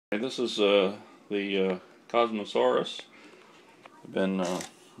This is the Kosmosaurus. I've been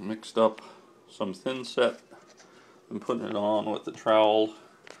mixed up some Thinset and putting it on with the trowel.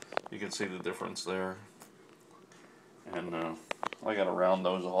 You can see the difference there. And I got to round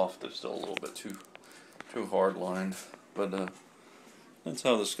those off. They're still a little bit too hard lined, but that's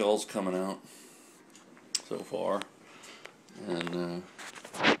how the skull's coming out so far. And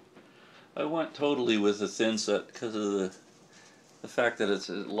I went totally with the Thinset because of the fact that it's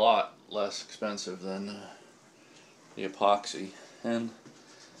a lot less expensive than the epoxy, and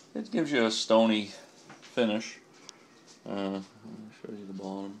it gives you a stony finish. I'll show you the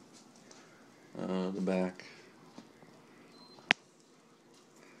bottom, the back.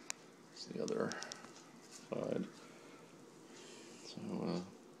 It's the other side. So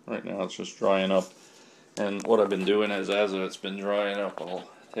right now it's just drying up, and what I've been doing is, as it's been drying up, I'll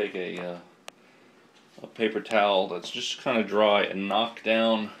take a paper towel that's just kind of dry and knock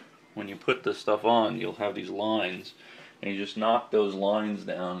down. When you put this stuff on, you'll have these lines, and you just knock those lines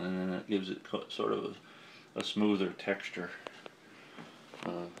down, and then it gives it sort of a smoother texture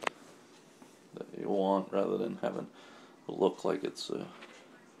that you want, rather than having it look like it's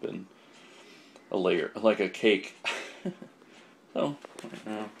been a layer, like a cake. So right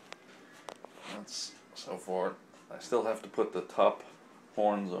now, that's so far. I still have to put the top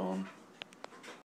horns on.